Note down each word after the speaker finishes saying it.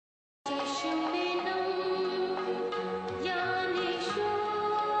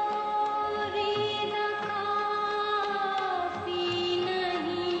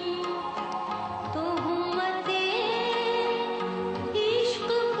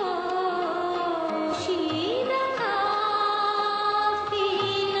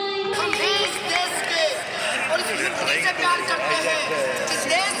से प्यार करते हैं। इस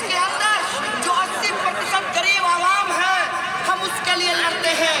देश के अंदर जो 80% गरीब आवाम है, हम उसके लिए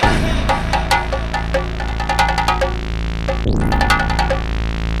लड़ते हैं।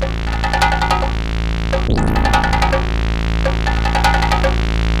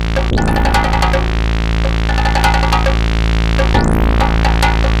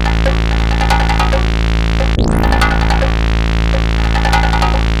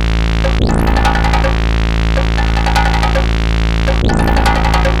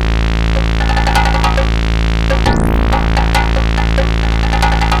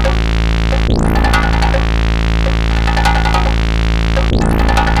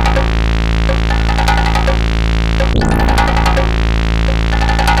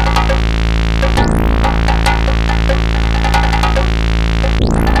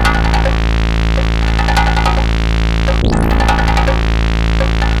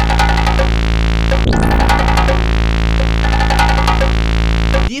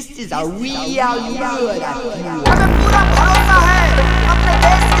 हमें पूरा भरोसा है अपने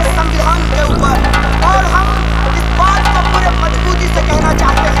देश के संविधान के ऊपर और हम इस बात को पूरे मजबूती से कहना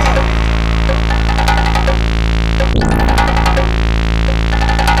चाहते हैं।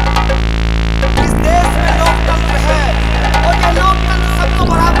 इस देश में लोकतंत्र है और यह लोकतंत्र सबको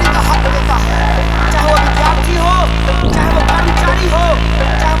बराबरी का हक देता है, चाहे वो विद्यार्थी हो, चाहे वो कर्मचारी हो,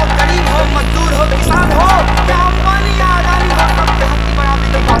 चाहे वो गरीब हो, मजदूर हो, किसान हो, चाहे अंबानी या अडानी हो, सबके हक की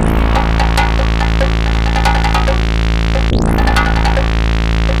बराबरी की बात।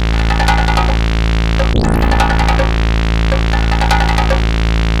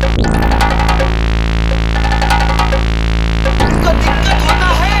 इनको दिक्कत होता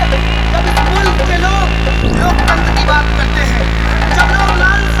है जब इस मुल्क के लोग लोकतंत्र की बात करते हैं, जब लोग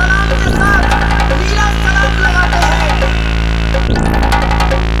लाल सलाम के साथ नीला सलाम लगाते हैं।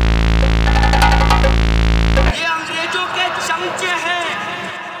 ये अंग्रेजों के चमचे हैं।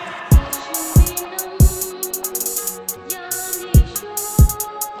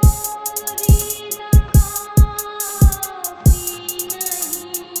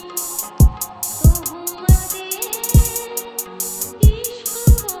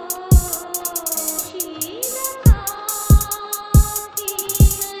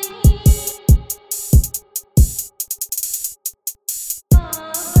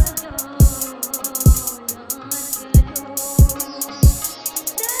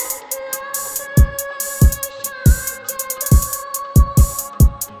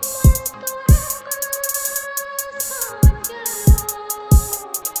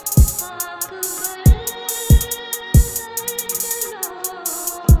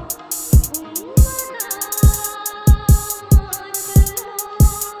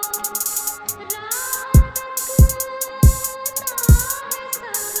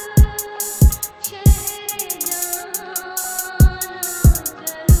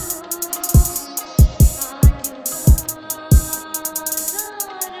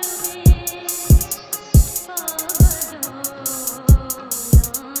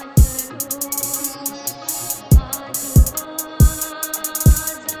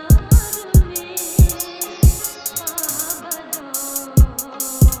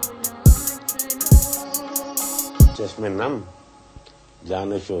 चश्मे नम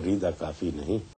जाने शोरीदा काफी नहीं।